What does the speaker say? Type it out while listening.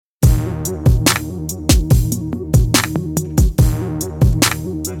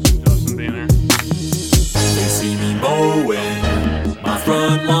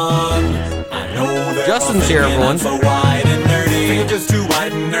Justin's here, everyone. So wide and nerdy. Think I'm just too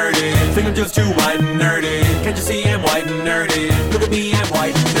white and nerdy. Think I'm just too white and nerdy. Can't you see I'm white and nerdy? Look at me, I'm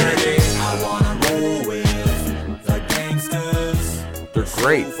white and nerdy. I wanna roll with the gangsters. They're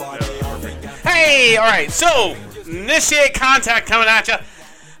great. Hey, all right. So, Initiate Contact coming at you.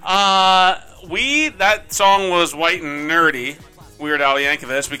 That song was White and Nerdy, Weird Al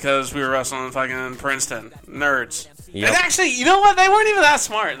Yankovic, because we were wrestling in fucking Princeton. Nerds. Yep. And actually, you know what? They weren't even that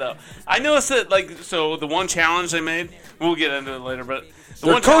smart, though. I noticed that, the one challenge they made, we'll get into it later, but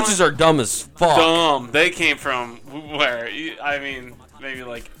Their coaches are dumb as fuck. dumb. They came from where? I mean, maybe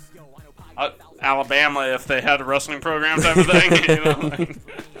Alabama if they had a wrestling program type of thing. You know?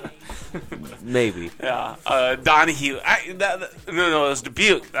 Maybe. Yeah, Donahue. No, it was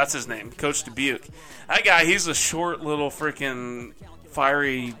Dubuque. That's his name, Coach Dubuque. That guy, he's a short little freaking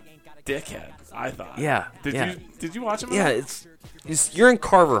fiery dickhead. I thought. Yeah. Did you watch him? Yeah, you're in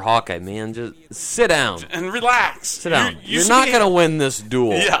Carver Hawkeye, man. Just sit down. And relax. Sit down. You're not gonna win this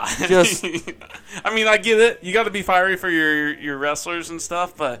duel. Yeah. Just. I mean, I get it. You got to be fiery for your wrestlers and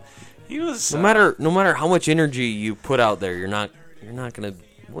stuff, but he was. No matter how much energy you put out there, you're not gonna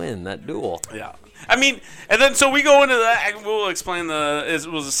win that duel. Yeah. I mean, and then so we go into that. We'll explain it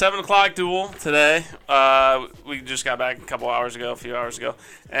was a 7:00 duel today. We just got back a few hours ago,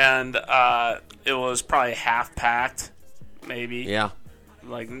 and it was probably half packed, maybe. Yeah.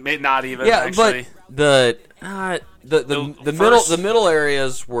 Not even. Yeah, actually. but the middle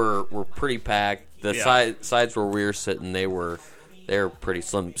areas were pretty packed. The sides where we were sitting, they were pretty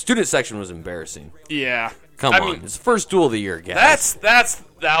slim. Student section was embarrassing. Yeah. Come on, it's the first duel of the year, guys. That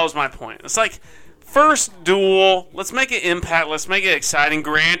was my point. It's like, first duel, let's make it impact, let's make it exciting.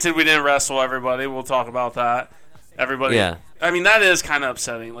 Granted, we didn't wrestle everybody. We'll talk about that. Everybody. Yeah. I mean, that is kind of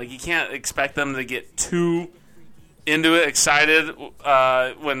upsetting. Like, you can't expect them to get too into it, excited,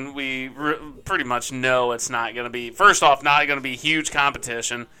 when we pretty much know it's not going to be, first off, not going to be huge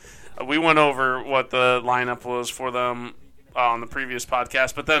competition. We went over what the lineup was for them on the previous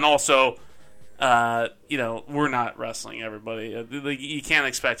podcast, but then also, we're not wrestling everybody. You can't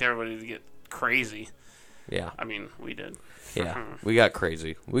expect everybody to get crazy. Yeah. I mean, we did. Yeah, we got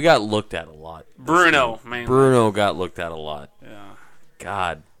crazy. We got looked at a lot. Bruno, man. Bruno got looked at a lot. Yeah.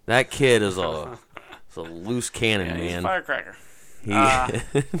 God, that kid is a loose cannon, Yeah, he's man. a firecracker.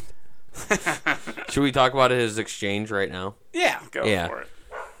 Should we talk about his exchange right now? Yeah, go for it.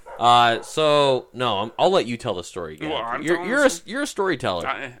 I'll let you tell the story again. Well, you're a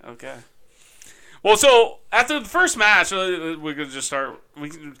storyteller. Okay. Well, so after the first match, we could just start. We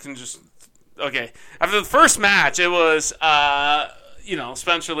can just. Okay. After the first match, it was,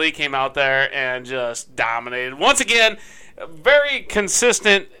 Spencer Lee came out there and just dominated. Once again, very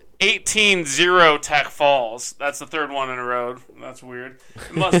consistent 18-0 Tech Falls. That's the third one in a row. That's weird.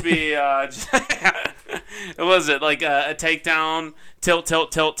 It must be, was it like a takedown, tilt,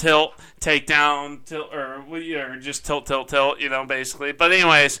 takedown, tilt, or just tilt, basically. But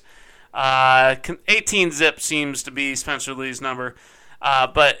anyways, 18-zip seems to be Spencer Lee's number.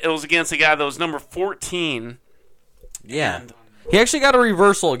 But it was against a guy that was number 14. Yeah. He actually got a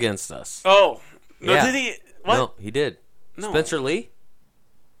reversal against us. Oh. No, yeah. did he? What? No, he did. No. Spencer Lee?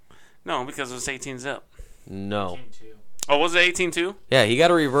 No, because it was 18-zip. No. Oh, was it 18-2? Yeah, he got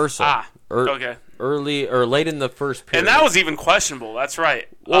a reversal. Okay. Early or late in the first period. And that was even questionable. That's right.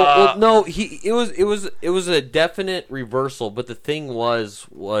 No, it was a definite reversal, but the thing was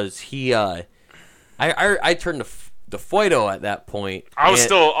he I turned to Fuego at that point. I said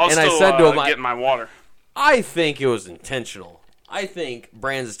to him, getting my water. I think it was intentional. I think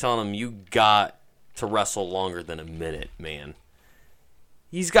Brands is telling him, you got to wrestle longer than a minute, man.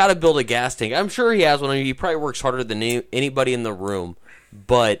 He's got to build a gas tank. I'm sure he has one. He probably works harder than anybody in the room,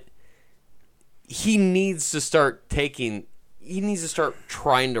 but he needs to start trying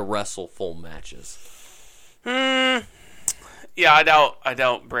to wrestle full matches. Yeah, I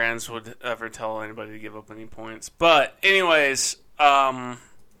doubt Brands would ever tell anybody to give up any points. But anyways, it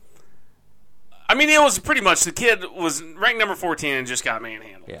was pretty much, the kid was ranked number 14 and just got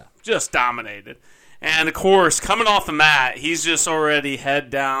manhandled. Yeah. Just dominated. And of course, coming off the mat, he's just already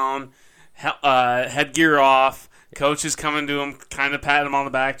head down, headgear off. Coach is coming to him, kind of patting him on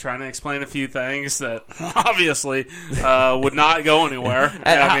the back, trying to explain a few things that obviously would not go anywhere.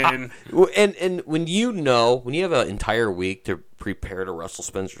 And when you have an entire week to prepare to wrestle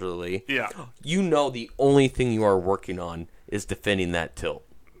Spencer Lee, you know the only thing you are working on is defending that tilt.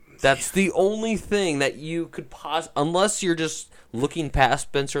 That's the only thing that you could unless you're just looking past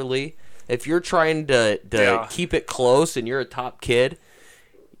Spencer Lee. If you're trying to keep it close and you're a top kid,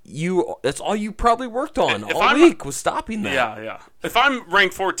 that's all you probably worked on If all I'm- week was stopping that. Yeah. If I'm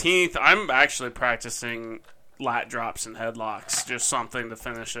ranked 14th, I'm actually practicing lat drops and headlocks, just something to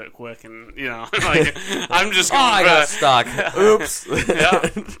finish it quick, and like I'm just Oh, going I got stuck. Oops. yeah.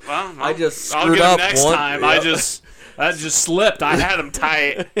 Well, I just I'll screwed get 'em up next one- time. yeah. That just slipped. I had them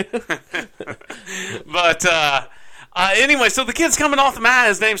tight. But anyway, so the kid's coming off the mat.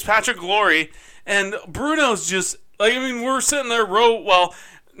 His name's Patrick Glory, and Bruno's just like, I mean, we're sitting there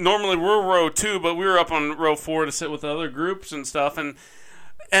normally we're row 2, but we were up on row 4 to sit with other groups and stuff, and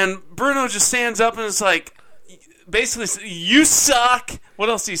Bruno just stands up and is like, basically, you suck. What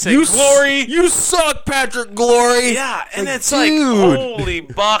else do you say? Glory. You suck, Patrick Glory. Yeah, and it's dude. like, holy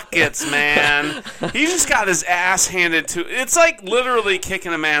buckets, man. He just got his ass handed to. It's like literally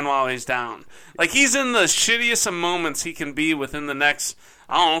kicking a man while he's down. Like, he's in the shittiest of moments he can be within the next,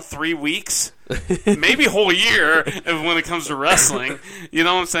 I don't know, 3 weeks, maybe whole year when it comes to wrestling. You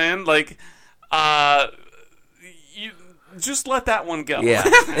know what I'm saying? Like, you just let that one go. Yeah,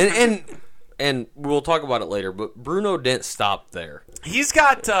 and we'll talk about it later. But Bruno didn't stop there. He's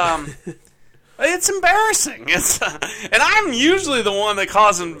got. It's embarrassing. And I'm usually the one that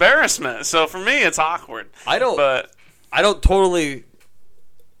causes embarrassment. So for me, it's awkward. I don't totally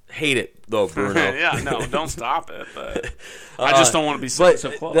hate it though, Bruno. Yeah, no, don't stop it. But I just don't want to be so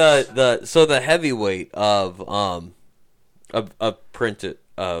close. The heavyweight of Princeton.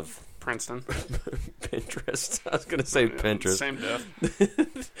 Pinterest. I was gonna say Pinterest. Same diff.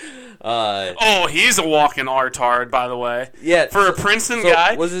 He's a walking artard, by the way. Yeah, for a Princeton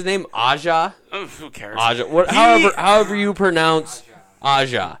guy. Was his name Aja? Oh, who cares? Aja. However you pronounce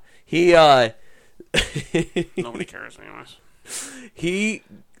Aja. He Nobody cares, anyways. He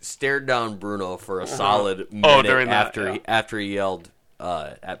stared down Bruno for a solid minute after he yelled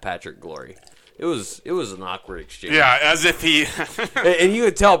at Patrick Glory. It was an awkward exchange. Yeah, as if he. And you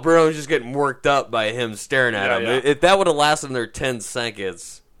could tell Bruno was just getting worked up by him staring at him. Yeah. If that would have lasted another 10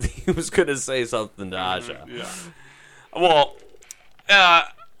 seconds, he was going to say something to Aja. Yeah. Well, I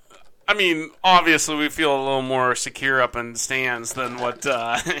mean, obviously we feel a little more secure up in the stands than what we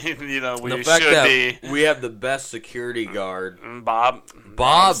The fact should that be. we have the best security guard.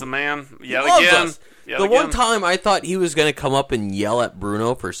 Bob's the man. Yet Loves again. us. One time I thought he was going to come up and yell at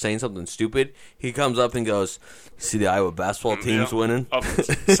Bruno for saying something stupid. He comes up and goes, "See the Iowa basketball team's winning?" Up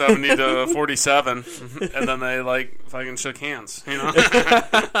 70 to 47, and then they fucking shook hands. You know.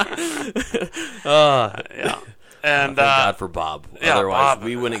 Yeah. And thank God for Bob. Yeah, Otherwise, Bob.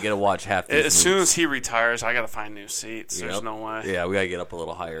 we wouldn't get to watch half these as soon as he retires, I got to find new seats. There's Yep. no way. Yeah, we got to get up a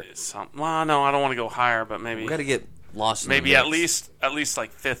little higher. Well, no, I don't want to go higher, but maybe We got to get lost in maybe the at mix. least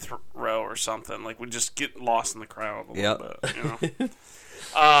like 5th row or something. Like we just get lost in the crowd a little bit, you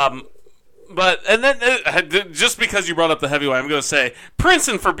know. But and then just because you brought up the heavyweight, I'm going to say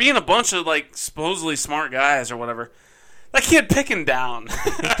Princeton, for being a bunch of supposedly smart guys or whatever. That kid picking down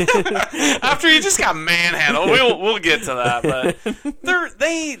after he just got manhandled. We'll get to that, but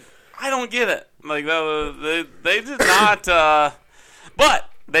I don't get it. They did not, but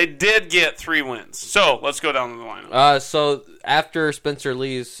they did get 3 wins. So let's go down the lineup. So after Spencer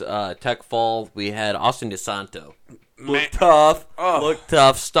Lee's tech fall, we had Austin DeSanto. Looked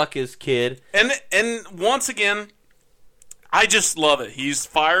tough, stuck his kid. And once again, I just love it. He's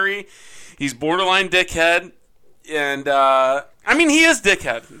fiery. He's borderline dickhead. And, I mean, he is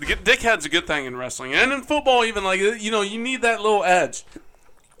dickhead. Dickhead's a good thing in wrestling. And in football, even, you need that little edge.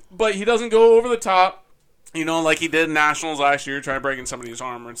 But he doesn't go over the top, like he did in Nationals last year, trying to break in somebody's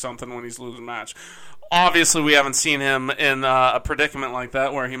arm or something when he's losing a match. Obviously, we haven't seen him in a predicament like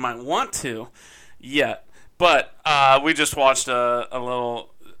that where he might want to yet. But we just watched a little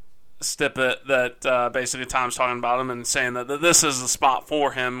snippet that basically Tom's talking about him and saying that this is the spot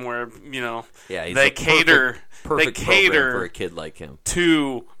for him where, he's they a cater perfect program for a kid like him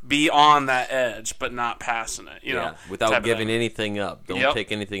to be on that edge but not passing it, without giving anything up. Don't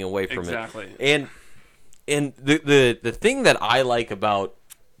take anything away from exactly. it. And the thing that I like about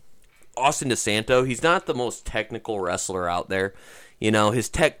Austin DeSanto, he's not the most technical wrestler out there. His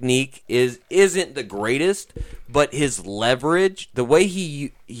technique isn't the greatest, but his leverage, the way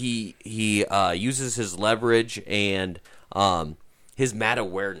he uses his leverage and his mat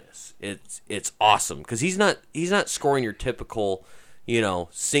awareness, it's awesome because he's not scoring your typical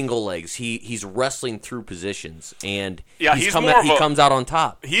single legs. He's wrestling through positions and he comes out on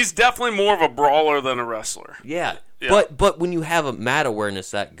top. He's definitely more of a brawler than a wrestler. Yeah. But when you have a mat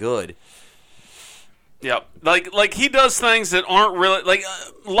awareness that good. Yep. Like he does things that aren't really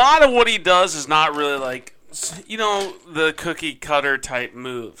a lot of what he does is not really the cookie cutter type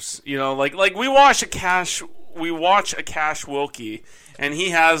moves. Like we watched a Cash we watch a Cash Wilkie, and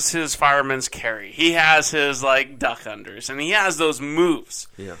he has his fireman's carry. He has his, like, duck unders, and he has those moves.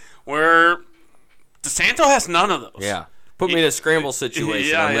 Yeah. Where DeSanto has none of those. Yeah. Put me in a scramble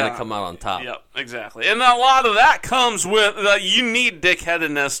situation. I'm going to come out on top. Yep, exactly. And a lot of that comes with you need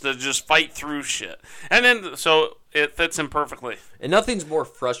dickheadedness to just fight through shit. And then, so it fits him perfectly. And nothing's more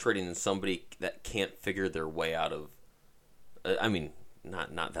frustrating than somebody that can't figure their way out of. I mean,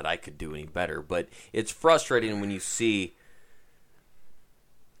 not that I could do any better, but it's frustrating when you see.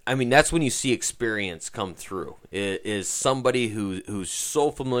 I mean, that's when you see experience come through. It is somebody who's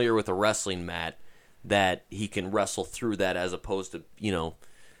so familiar with a wrestling mat that he can wrestle through that, as opposed to,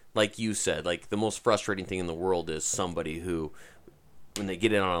 like you said, like the most frustrating thing in the world is somebody who, when they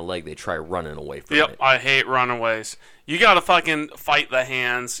get in on a leg, they try running away from it. Yep, I hate runaways. You got to fucking fight the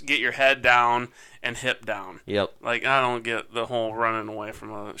hands, get your head down, and hip down. Yep. Like, I don't get the whole running away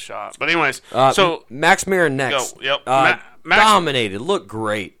from a shot. But anyways, so Max Marin next. Go. Yep. Max dominated. Looked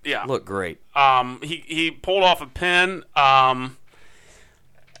great. Yeah. Looked great. He pulled off a pin. I'm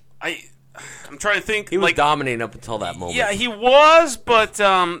trying to think. He was dominating up until that moment. Yeah, he was, but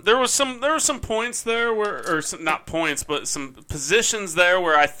there were some points there not points, but some positions there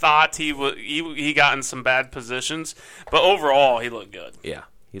where I thought he got in some bad positions. But overall, he looked good. Yeah,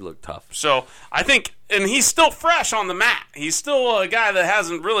 he looked tough. So I think, and he's still fresh on the mat. He's still a guy that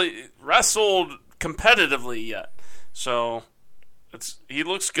hasn't really wrestled competitively yet. So he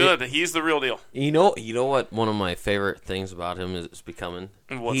looks good. He's the real deal. You know what? One of my favorite things about him is becoming.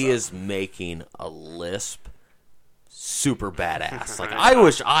 He is making a lisp super badass. Like, I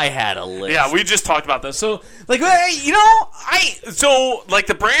wish I had a lisp. Yeah, we just talked about this. So, like, the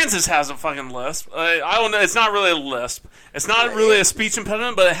Brands has a fucking lisp. I don't know. It's not really a lisp. It's not really a speech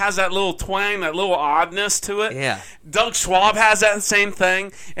impediment, but it has that little twang, that little oddness to it. Yeah. Doug Schwab has that same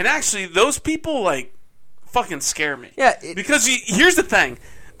thing. And actually, those people, like, fucking scare me. Yeah. Because here's the thing.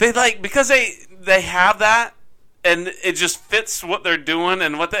 Because they have that, and it just fits what they're doing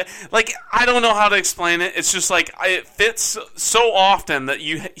and what they like. I don't know how to explain it. It's just like it fits so often that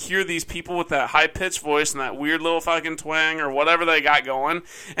you hear these people with that high pitched voice and that weird little fucking twang or whatever they got going.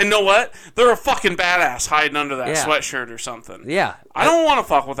 And know what? They're a fucking badass hiding under that sweatshirt or something. Yeah, I don't want to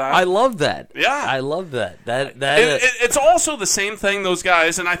fuck with that. I love that. Yeah, I love that. It's also the same thing. Those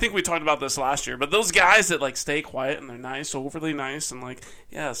guys, and I think we talked about this last year. But those guys that like stay quiet and they're nice, overly nice, and like,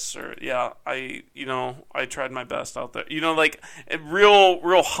 yes, sir, yeah, I tried my best out there. Like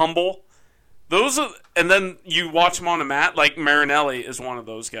real humble. And then you watch him on the mat. Like Marinelli is one of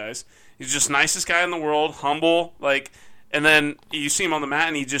those guys. He's just nicest guy in the world, humble. Like, and then you see him on the mat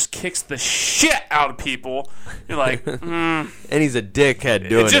and he just kicks the shit out of people. You're like, and he's a dickhead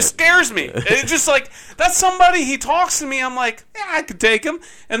doing it. It just scares me. It's just like, that's somebody, he talks to me, I'm like, yeah, I could take him.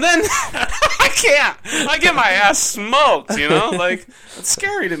 And then I can't. I get my ass smoked, Like, it's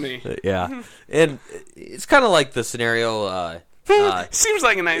scary to me. Yeah. And it's kind of like the scenario. Seems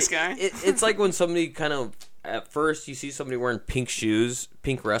like a nice guy. It's like when somebody kind of, at first you see somebody wearing pink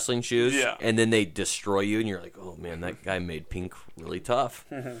wrestling shoes, and then they destroy you, and you're like, oh man, that guy made pink really tough.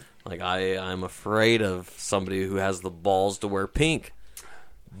 Like, I'm afraid of somebody who has the balls to wear pink.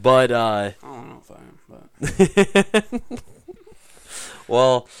 But I don't know if I am, but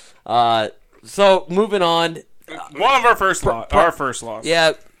well, so moving on. One of our first loss.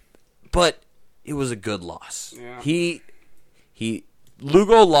 Yeah, but it was a good loss. Yeah.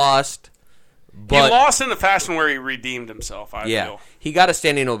 Lugo lost. But, he lost in a fashion where he redeemed himself, I feel. He got a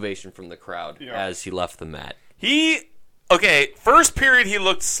standing ovation from the crowd as he left the mat. First period he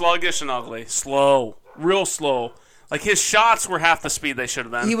looked sluggish and ugly. Slow. Real slow. Like, his shots were half the speed they should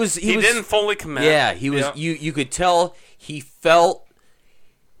have been. He didn't fully commit. Yeah, he was. Yeah. You could tell he felt.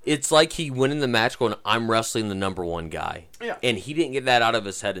 It's like he went in the match going, I'm wrestling the number one guy. Yeah. And he didn't get that out of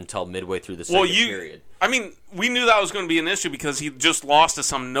his head until midway through the second period. I mean, we knew that was going to be an issue because he just lost to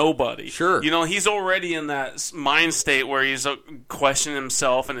some nobody. Sure. He's already in that mind state where he's questioning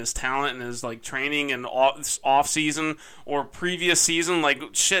himself and his talent and his like training and off season or previous season. Like,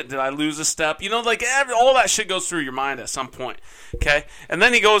 shit, did I lose a step? Like all that shit goes through your mind at some point. Okay? And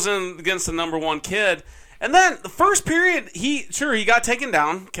then he goes in against the number one kid. And then the first period, he got taken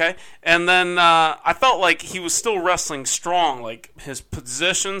down, okay? And then I felt like he was still wrestling strong. Like, his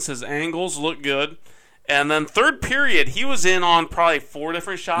positions, his angles looked good. And then third period, he was in on probably 4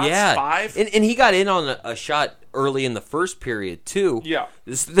 different shots, 5. And he got in on a shot early in the first period, too. Yeah.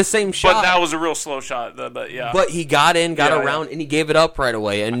 The same shot. But that was a real slow shot, but yeah. But he got in, around, and he gave it up right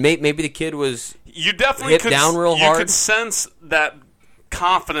away. And maybe the kid was hit down real hard. You could sense that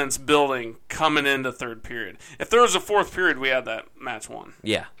confidence building coming into third period. If there was a fourth period, we had that match won.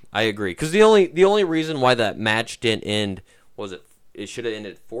 Yeah. I agree. Because the only reason why that match didn't end was it should have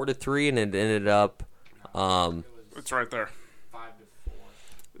ended 4-3, and it ended up. It's right there.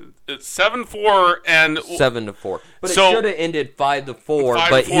 5-4. It's 7-4 and 7-4. But So- it should have ended 5-4. 5-4.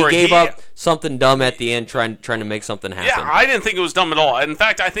 But he gave He- up something dumb at the end, trying to make something happen. yeah, I didn't think it was dumb at all. In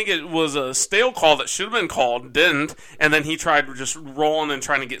fact, I think it was a stale call that should have been called, didn't, and then he tried just rolling and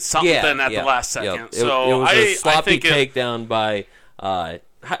trying to get something at the last second. Yep. So it was a I sloppy think takedown by.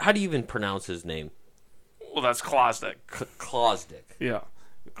 How do you even pronounce his name? well, that's Klosdick. Klosdick. Yeah,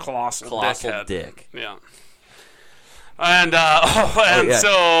 colossal dickhead. dick. Yeah. And yeah.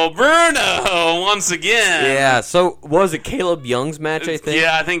 so Bruno once again. Yeah. So was it Caleb Young's match? I think.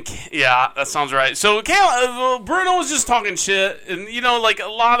 Yeah, I think. Yeah, that sounds right. So Bruno was just talking shit, and like a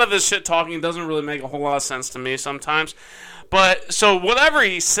lot of his shit talking doesn't really make a whole lot of sense to me sometimes. But so whatever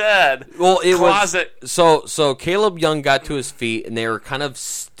he said, Well, it Closet. was so Caleb Young got to his feet, and they were kind of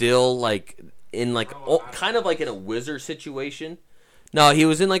still like in like kind of like in a wizard situation. No, he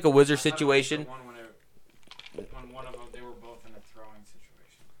was in like a wizard situation. When one of them, they were both in a throwing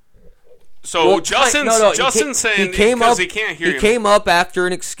situation. So Well, Justin's saying because he can't hear He you. came up after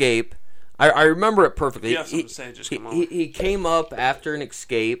an escape. I remember it perfectly. You have something to say, just come on. He came up after an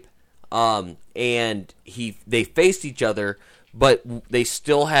escape, and they faced each other, but they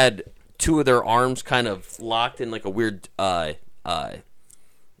still had two of their arms kind of locked in like a weird God,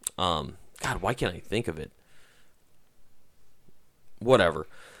 why can't I think of it? Whatever.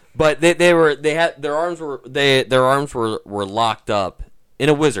 But their arms were locked up in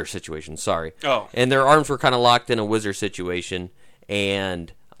a wizard situation, sorry. Oh. And their arms were kind of locked in a wizard situation,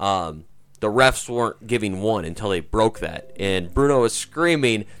 and the refs weren't giving one until they broke that. And Bruno was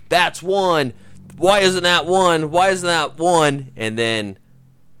screaming, "That's one! Why isn't that one? Why isn't that one?" And then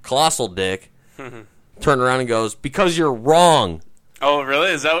Colossal Dick turned around and goes, "Because you're wrong." Oh, really?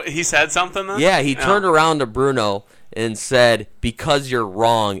 Is that what, he said something then? Yeah, he turned around to Bruno and said, "Because you're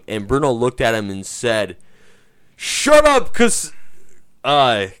wrong." And Bruno looked at him and said, "Shut up, shut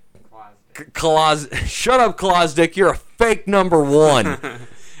up, Klosdick. You're a fake number one."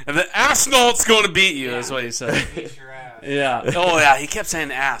 And the Arsenal's going to beat you, is what he said. Beat your ass. Yeah. Oh, yeah. He kept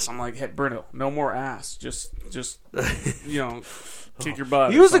saying ass. I'm like, hey, Bruno, no more ass. Just kick your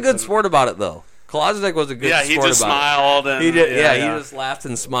butt. He or was a good something. sport about it, though. Klosdick was a good Yeah, sport he about just it. smiled and He did, yeah, he just laughed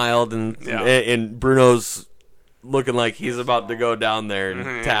and smiled, and Yeah. and Bruno's looking like he's about to go down there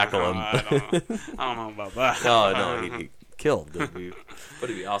and tackle him. I don't know about that. No, he killed. Would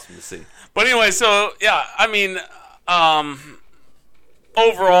be awesome to see. But anyway, so yeah, I mean,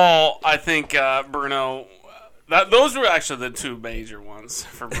 overall, I think Bruno. Those were actually the two major ones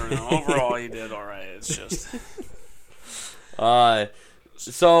for Bruno. Overall, he did all right. It's just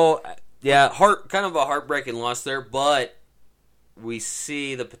So yeah, kind of a heartbreaking loss there, but we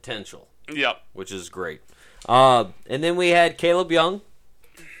see the potential, yep. which is great. And then we had Caleb Young.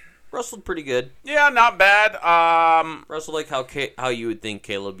 Wrestled pretty good. Yeah, not bad. Wrestled like how you would think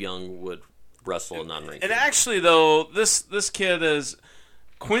Caleb Young would wrestle a non-ring. And actually, though, this kid is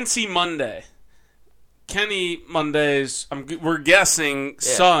Quincy Monday. Kenny Monday's, we're guessing,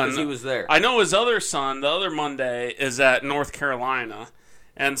 son. 'cause he was there. I know his other son, the other Monday, is at North Carolina.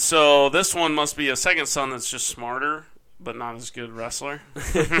 And so this one must be a second son that's just smarter, but not as good wrestler.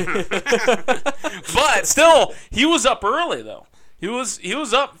 But still, he was up early, though. He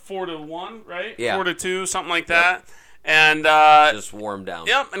was up 4-1, right? Yeah. 4-2, something like that. And Just warmed down.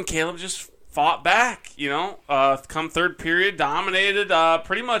 yep, and Caleb just fought back, come third period, dominated,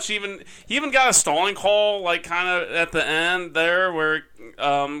 pretty much he even got a stalling call, like, kind of at the end there where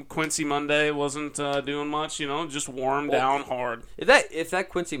Quincy Monday wasn't doing much, just warmed down hard. If that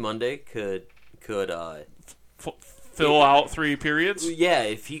Quincy Monday could Fill out 3 periods. yeah,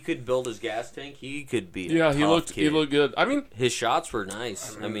 if he could build his gas tank, he could be. Yeah, he tough kid. looked good. I mean, His shots were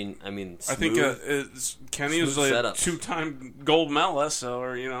nice. I mean, I think smooth. Kenny was like smooth a setups. 2-time gold medalist,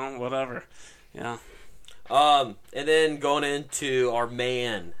 or whatever. Yeah. And then going into our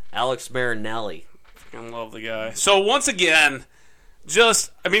man Alex Marinelli. I love the guy. So once again, he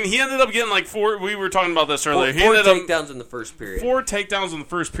ended up getting like 4. We were talking about this earlier. He Four ended up takedowns in the first period. 4 takedowns in the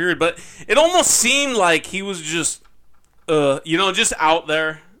first period, but it almost seemed like he was just, just out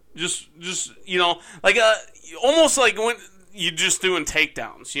there, just like almost like when you're just doing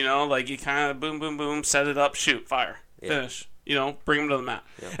takedowns, like you kind of boom, boom, boom, set it up, shoot, fire, finish. Bring him to the mat.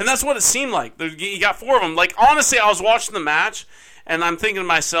 Yeah. And that's what it seemed like. He got 4 of them. Like, honestly, I was watching the match, and I'm thinking to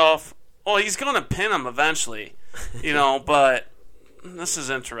myself, oh, he's going to pin him eventually, but this is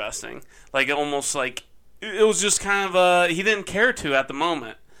interesting. Like, almost like, it was just kind of he didn't care to at the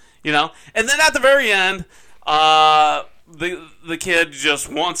moment, And then at the very end, the kid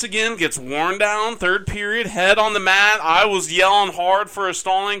just once again gets worn down. Third period, head on the mat. I was yelling hard for a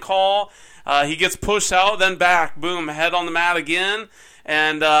stalling call. He gets pushed out, then back. Boom, head on the mat again.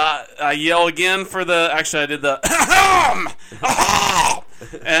 And I yell again for the... Actually, I did the...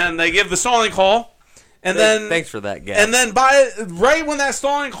 and they give the stalling call. And then... Thanks for that, guy. And then right when that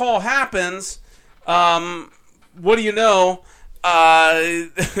stalling call happens, what do you know?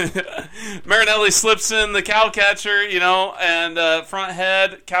 Marinelli slips in the cow catcher, and front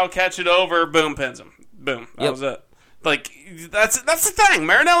head, cow catch it over, boom, pins him. Boom. That was it. Like, that's the thing.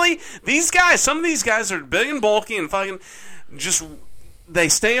 Marinelli, some of these guys are big and bulky and fucking just... They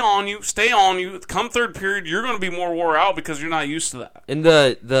stay on you. Come third period, you're going to be more wore out because you're not used to that. And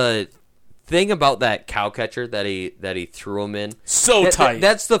the thing about that cow catcher that he threw him in, tight.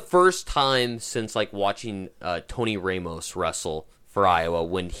 That's the first time since like watching Tony Ramos wrestle for Iowa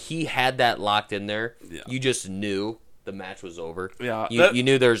when he had that locked in there. Yeah. You just knew the match was over. Yeah, you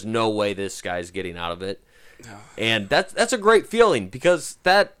knew there's no way this guy's getting out of it. Yeah. And that's a great feeling because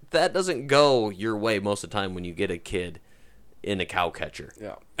that doesn't go your way most of the time when you get a kid in a cow catcher.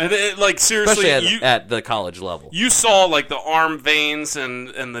 Yeah. And seriously, especially at the college level. You saw like the arm veins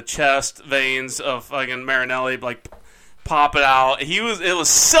and the chest veins of fucking Marinelli like pop it out. It was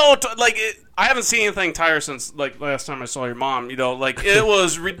so I haven't seen anything tire since like last time I saw your mom, like it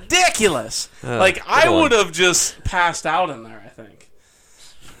was ridiculous. I would have just passed out in there, I think.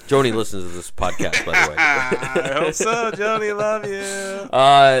 Joni listens to this podcast, by the way. I hope so, Joni, love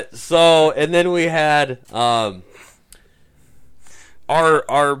you. And then we had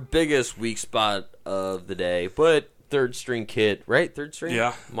our biggest weak spot of the day, but third string kid, right? Third string?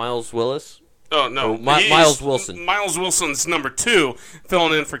 Yeah. Miles Willis? Oh, no. Miles Wilson. Miles Wilson's number 2,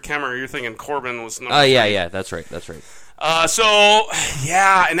 filling in for Kemmer. You're thinking Corbin was number 3. Oh, yeah, that's right. and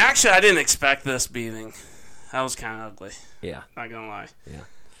actually I didn't expect this beating. That was kind of ugly. Yeah. Not going to lie. Yeah.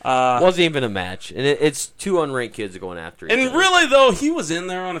 Wasn't even a match, and it's 2 unranked kids going after each other. Really, though, he was in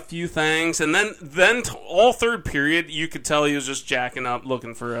there on a few things, and then all third period, you could tell he was just jacking up,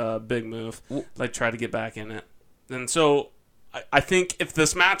 looking for a big move, like try to get back in it. And so, I think if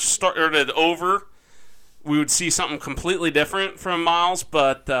this match started over, we would see something completely different from Miles,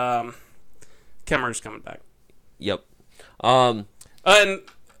 but Kemmer's coming back. Yep. And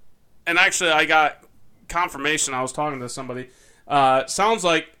actually, I got confirmation. I was talking to somebody. Sounds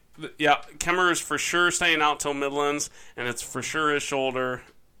like, Kemmer is for sure staying out till Midlands, and it's for sure his shoulder.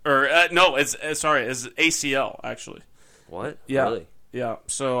 Or, no, it's ACL, actually. What? Yeah. Really? Yeah,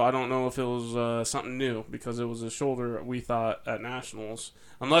 so I don't know if it was something new, because it was a shoulder, we thought, at Nationals.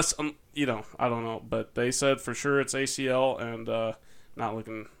 Unless, I don't know. But they said for sure it's ACL, and not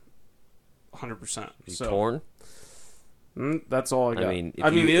looking 100%. Is he torn? That's all I got.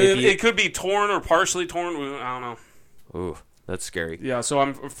 It could be torn or partially torn. I don't know. Ooh. That's scary. Yeah, so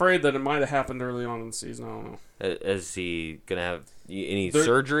I'm afraid that it might have happened early on in the season. I don't know. Is he going to have any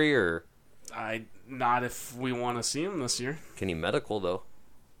surgery or? Not if we want to see him this year. Can he medical though?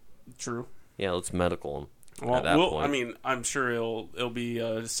 True. Yeah, let's medical him. Well, at that point. I'm sure it'll be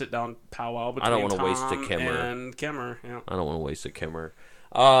a sit down powwow between I don't want to Tom waste a Kemmer. and Kemmer. Yeah. I don't want to waste a Kemmer.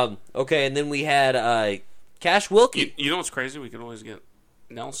 Okay, and then we had Cash Wilkie. You know what's crazy? We could always get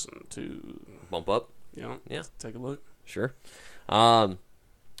Nelson to bump up. Yeah. Take a look. Sure.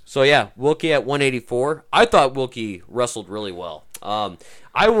 Wilkie at 184. I thought Wilkie wrestled really well.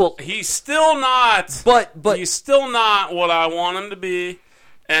 He's still not. But he's still not what I want him to be,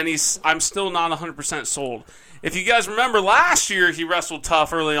 and I'm still not 100% sold. If you guys remember last year, he wrestled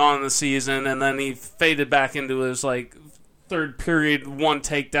tough early on in the season, and then he faded back into his third period one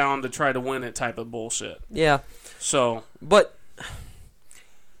takedown to try to win it type of bullshit. Yeah. So, but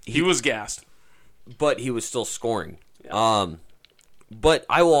he was gassed. But he was still scoring. Yeah. But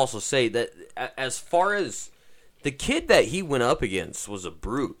I will also say that as far as the kid that he went up against was a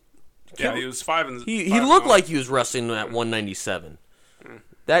brute. Yeah, he was 5 and he looked like he was wrestling at 197.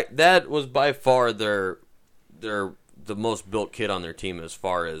 That was by far the most built kid on their team as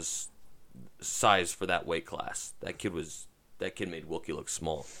far as size for that weight class. That kid made Wilkie look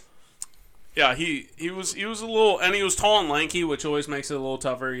small. Yeah, he was a little, and he was tall and lanky, which always makes it a little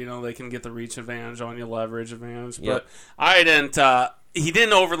tougher. They can get the reach advantage on you, leverage advantage. Yep. But I didn't. He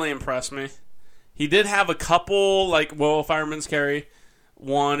didn't overly impress me. He did have a couple fireman's carry,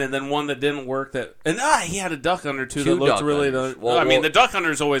 one, and then one that didn't work. He had a duck under too that looked really. The duck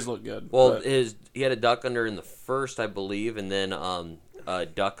unders always look good. Well, he had a duck under in the first, I believe, and then a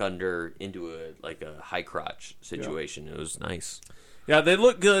duck under into a high crotch situation. Yeah. It was nice. Yeah, they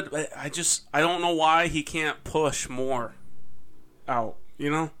look good. I don't know why he can't push more out.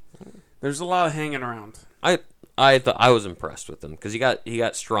 There's a lot of hanging around. I I was impressed with him because he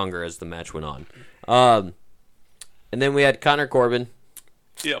got stronger as the match went on. And then we had Connor Corbin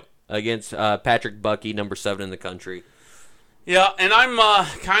Yep. against Patrick Bucky, number 7 in the country. Yeah, and I'm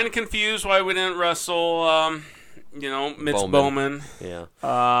kind of confused why we didn't wrestle, Mitch Bowman. Yeah.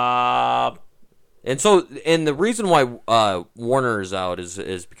 And the reason why Warner is out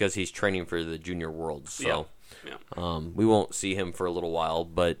is because he's training for the Junior Worlds. So we won't see him for a little while.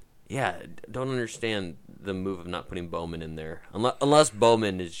 But yeah, don't understand the move of not putting Bowman in there, unless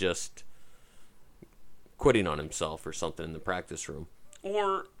Bowman is just quitting on himself or something in the practice room.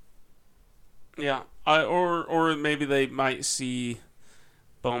 Or maybe they might see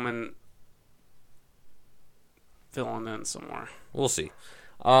Bowman filling in somewhere. We'll see.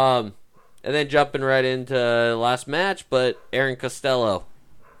 And then jumping right into last match, but Aaron Costello.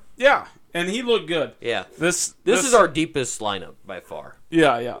 Yeah, and he looked good. Yeah. This is our deepest lineup by far.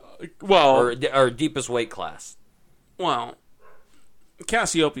 Yeah. Well, or our deepest weight class. Well,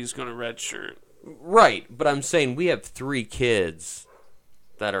 Cassioppi's going to redshirt. Right, but I'm saying we have 3 kids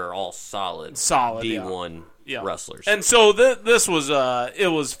that are all solid D1 wrestlers. And so this was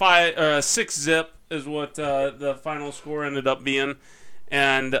it was 6-zip is what the final score ended up being,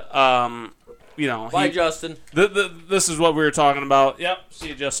 and Bye, Justin. This is what we were talking about. Yep, see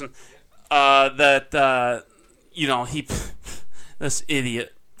you, Justin. He this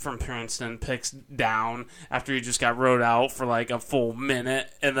idiot from Princeton picks down after he just got rode out for like a full minute,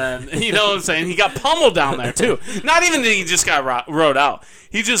 and then you know what I'm saying, he got pummeled down there too. Not even that he just got rode out.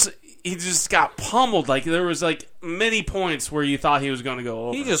 He just got pummeled. Like there was like many points where you thought he was going to go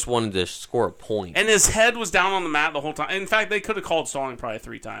over. He just wanted to score a point, and his head was down on the mat the whole time. In fact, they could have called stalling probably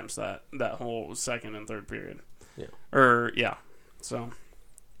 3 times that whole second and third period. Yeah. So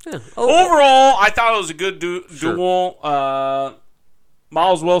overall, I thought it was a good duel.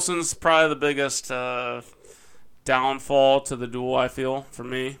 Miles Wilson's probably the biggest downfall to the duel, I feel, for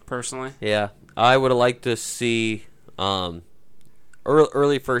me, personally. Yeah. I would have liked to see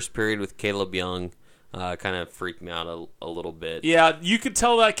early first period with Caleb Young kind of freaked me out a little bit. Yeah, you could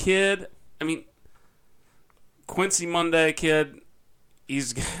tell that kid, I mean, Quincy Monday kid,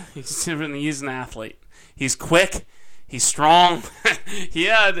 he's an athlete. He's quick. He's strong.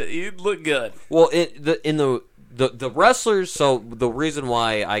 He looked good. Well, the wrestlers, so the reason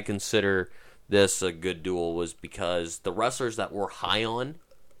why I consider this a good duel was because the wrestlers that we're high on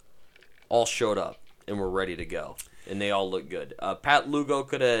all showed up and were ready to go, and they all looked good. Pat Lugo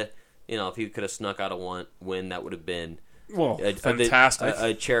could have, if he could have snuck out a win, that would have been fantastic.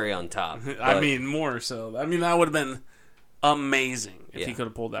 A cherry on top. I mean, more so. I mean, that would have been amazing if he could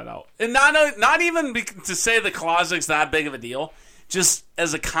have pulled that out. And not even to say the Klozik's that big of a deal, just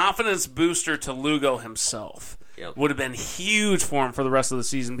as a confidence booster to Lugo himself. Yep. Would have been huge for him for the rest of the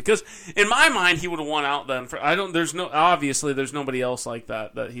season, because in my mind he would have won out then. There's nobody else like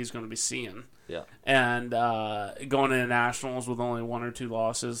that he's going to be seeing. Yeah. And going into nationals with only 1 or 2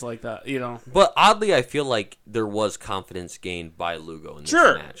 losses like that, But oddly, I feel like there was confidence gained by Lugo in this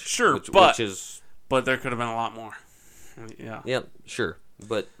match. Sure, but there could have been a lot more. Yeah. Yep, sure.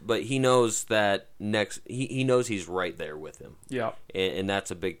 But he knows that he knows he's right there with him. Yeah. And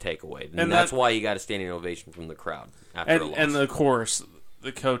that's a big takeaway. And that's why you got a standing ovation from the crowd after a loss. And of course,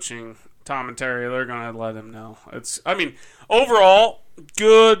 the coaching, Tom and Terry, they're going to let him know. Overall,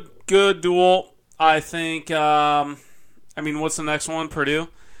 good duel. I think, what's the next one? Purdue?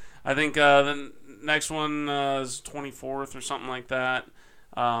 I think the next one is 24th or something like that.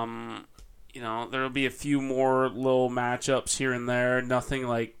 There will be a few more little matchups here and there. Nothing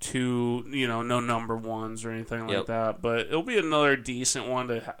like no number ones or anything like that. But it'll be another decent one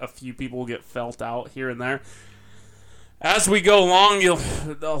to a few people will get felt out here and there. As we go along, a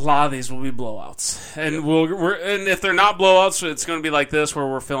lot of these will be blowouts, and and if they're not blowouts, it's going to be like this where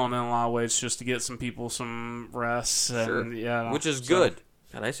we're filling in a lot of weights just to get some people some rest. And, sure. Which is good.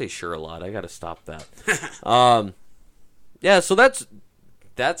 God, I say sure a lot. I got to stop that. So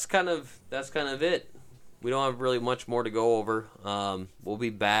that's kind of it. We don't have really much more to go over. We'll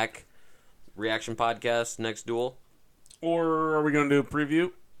be back. Reaction podcast next duel. Or are we going to do a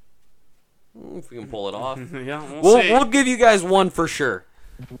preview? If we can pull it off. We'll see. We'll give you guys one for sure.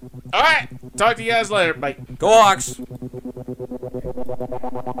 All right. Talk to you guys later. Bye. Go Hawks.